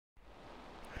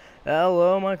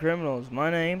Hello, my criminals.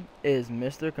 My name is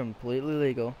Mr. Completely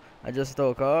Legal. I just stole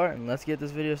a car, and let's get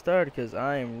this video started because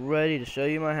I am ready to show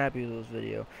you my Happy Wheels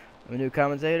video. I'm a new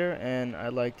commentator, and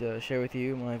I'd like to share with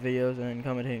you my videos and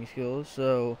commentating skills.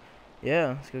 So,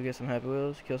 yeah, let's go get some Happy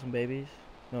Wheels, kill some babies.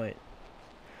 No, wait.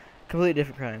 Completely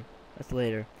different crime. That's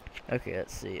later. Okay,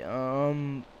 let's see.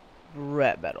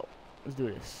 Rap battle. Let's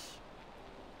do this.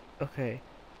 Okay.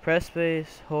 Press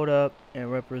space, hold up,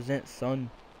 and represent son.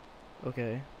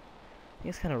 Okay. I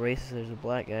think it's kind of racist. There's a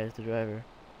black guy as the driver.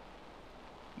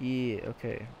 Yeah,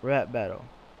 okay. Rap battle.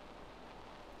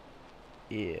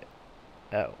 Yeah.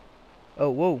 Ow.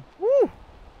 Oh, whoa. Woo!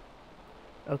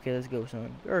 Okay, let's go,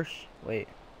 son. Gersh. Wait.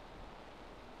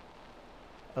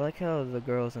 I like how the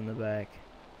girl's in the back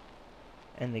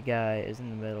and the guy is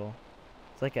in the middle.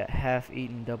 It's like a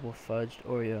half-eaten double fudged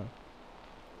Oreo.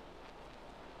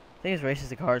 I think it's racist.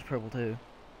 The car's purple too.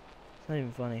 It's not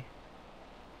even funny.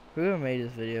 Whoever made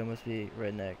this video must be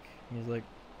redneck. He's like,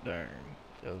 darn,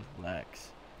 those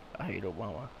blacks. I hate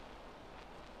Obama.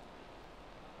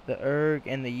 The erg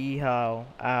and the yeehaw.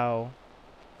 Ow.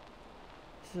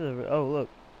 This is a. Oh, look.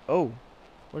 Oh.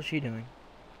 What's she doing?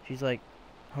 She's like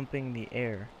humping the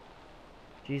air.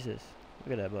 Jesus.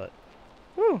 Look at that butt.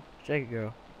 Woo. Shake it,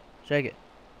 girl. Shake it.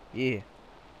 Yeah.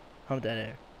 Hump that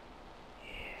air.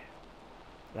 Yeah.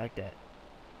 Like that.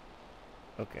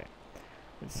 Okay.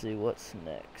 Let's see what's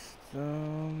next.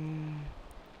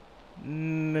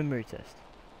 Memory test.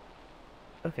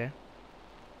 Okay.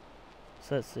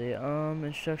 So let's see.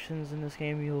 Instructions in this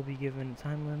game, you will be given a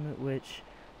time limit, which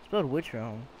spelled which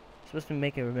wrong. You're supposed to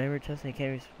make a memory test, and you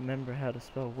can't remember how to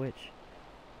spell which.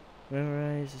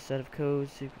 Memorize a set of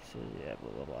codes, secrets. Yeah,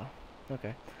 blah blah blah.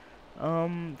 Okay.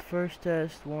 First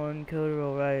test, one code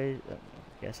will write.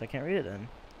 Guess I can't read it then.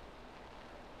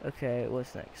 Okay,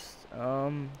 what's next?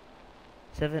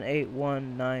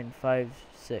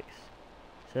 781956.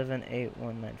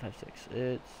 781956.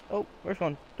 It's where's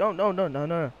one? Don't no.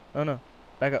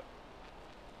 Back up.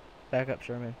 Back up,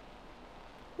 Sherman.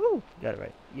 Woo! Got it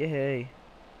right. Yay.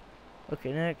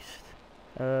 Okay, next.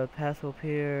 Path will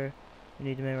appear. You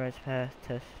need to memorize path.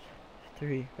 Test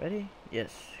 3. Ready?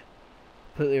 Yes.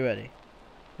 Completely ready.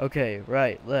 Okay,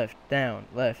 right, left, down,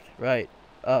 left, right,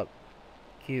 up.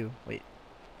 Q. Wait.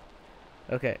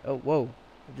 Okay. Oh, whoa.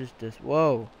 Just this.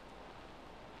 Whoa.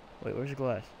 Wait, where's the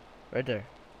glass? Right there.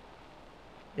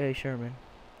 Yay, Sherman.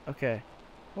 Okay.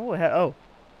 Oh,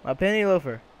 my penny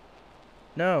loafer.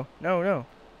 No. No.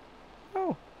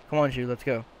 Come on, Shoe. Let's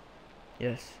go.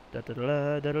 Yes.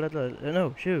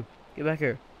 No, Shoe. Get back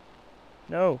here.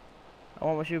 No. I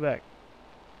want my shoe back.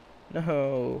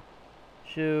 No.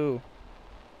 Shoe.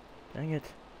 Dang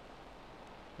it.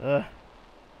 Ugh.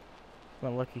 My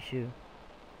lucky shoe.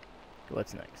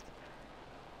 What's next?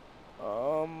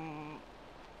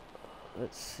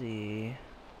 Let's see.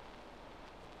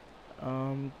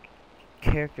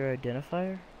 Character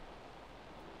identifier?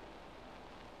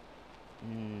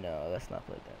 No, that's not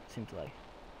like that. Seems like.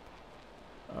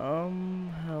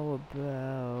 How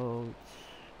about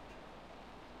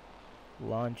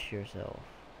launch yourself?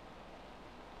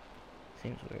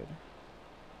 Seems weird.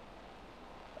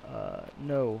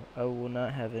 No, I will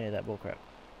not have any of that bullcrap.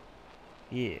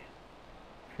 Yeah.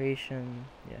 Creation,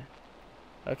 yeah.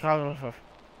 A color.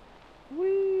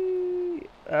 Whee!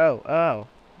 Ow.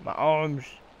 My arms.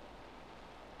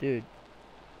 Dude.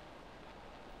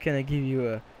 Can I give you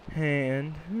a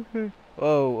hand?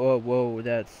 Whoa,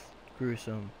 that's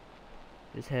gruesome.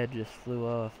 His head just flew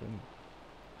off and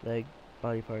leg,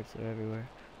 body parts are everywhere.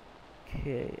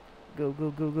 Okay.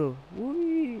 Go.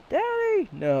 Whee! Daddy!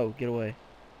 No, get away.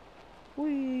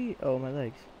 Whee! Oh, my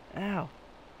legs. Ow.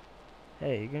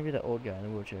 Hey, you're gonna be that old guy in a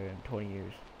wheelchair in 20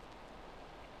 years.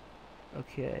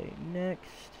 Okay,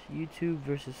 next, YouTube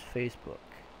versus Facebook.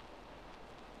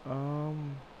 I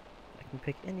can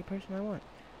pick any person I want.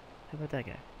 How about that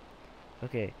guy?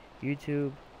 Okay,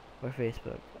 YouTube or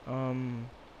Facebook.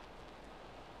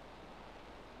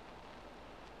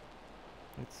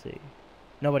 Let's see.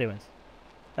 Nobody wins.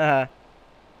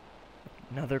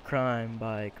 Another crime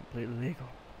by Completely Legal.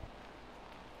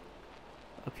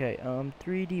 Okay,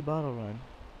 3D bottle run.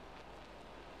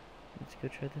 Let's go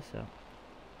try this out.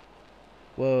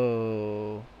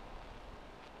 Whoa.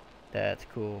 That's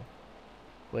cool.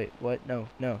 Wait, what? No.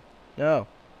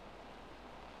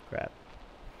 Crap.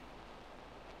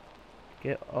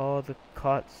 Get all the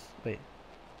cots. Wait,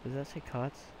 does that say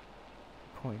cots?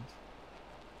 Coins.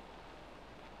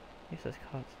 It says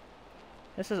cots.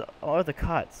 This says all the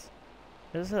cots.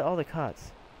 This says all the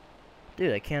cots.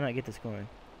 Dude, I cannot get this going.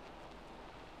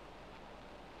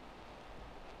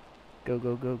 Go.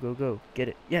 Get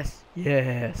it. Yes.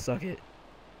 Yeah, suck it.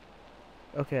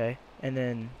 Okay, and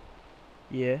then,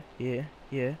 yeah, yeah,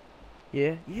 yeah,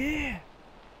 yeah, yeah!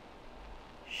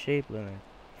 Shape limit.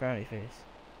 Frowny face.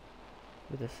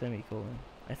 With a semicolon.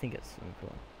 I think it's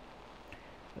semicolon.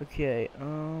 Okay,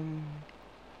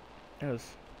 that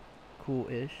was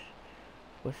cool-ish.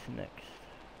 What's next?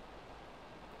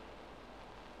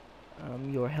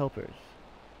 Your helpers.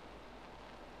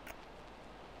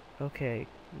 Okay,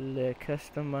 the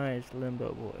customized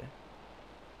Limbo Boy.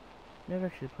 Never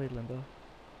actually played Limbo.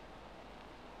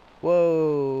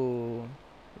 Whoa!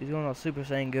 He's going all Super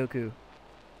Saiyan Goku.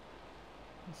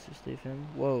 Let's just leave him.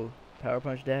 Whoa! Power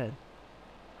Punch Dad.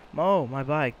 Oh, my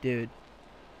bike, dude.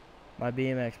 My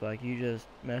BMX bike. You just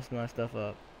messed my stuff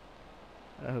up.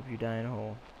 I hope you die in a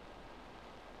hole.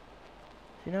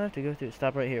 See, now I have to go through.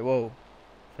 Stop right here. Whoa.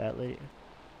 Fat lady.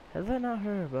 Has that not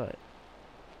hurt her butt?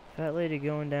 Fat lady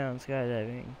going down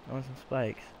skydiving on some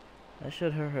spikes. That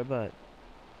should hurt her butt.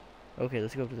 Okay,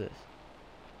 let's go to this.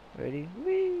 Ready?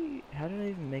 Whee! How did I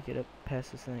even make it up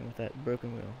past this thing with that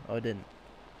broken wheel? Oh, it didn't.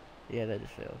 Yeah, that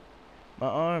just failed. My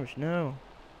arms, no.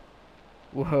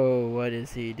 Whoa, what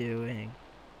is he doing?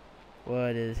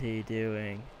 What is he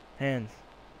doing? Hands.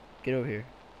 Get over here.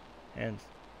 Hands.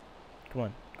 Come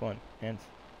on, come on. Hands.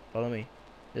 Follow me.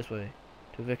 This way.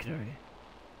 To victory.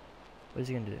 What is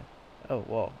he gonna do? Oh,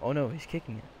 wall. Oh no, he's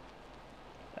kicking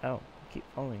it. Ow. I keep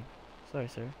falling. Sorry,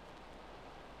 sir.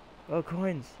 Oh,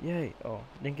 coins. Yay. Oh,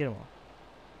 didn't get them all.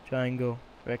 Triangle.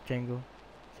 Rectangle.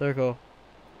 Circle.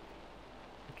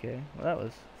 Okay, well that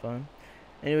was fun.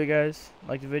 Anyway guys,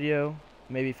 like the video,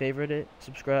 maybe favorite it,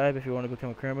 subscribe if you want to become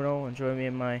a criminal, and join me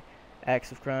in my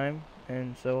acts of crime,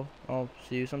 and so I'll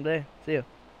see you someday. See ya.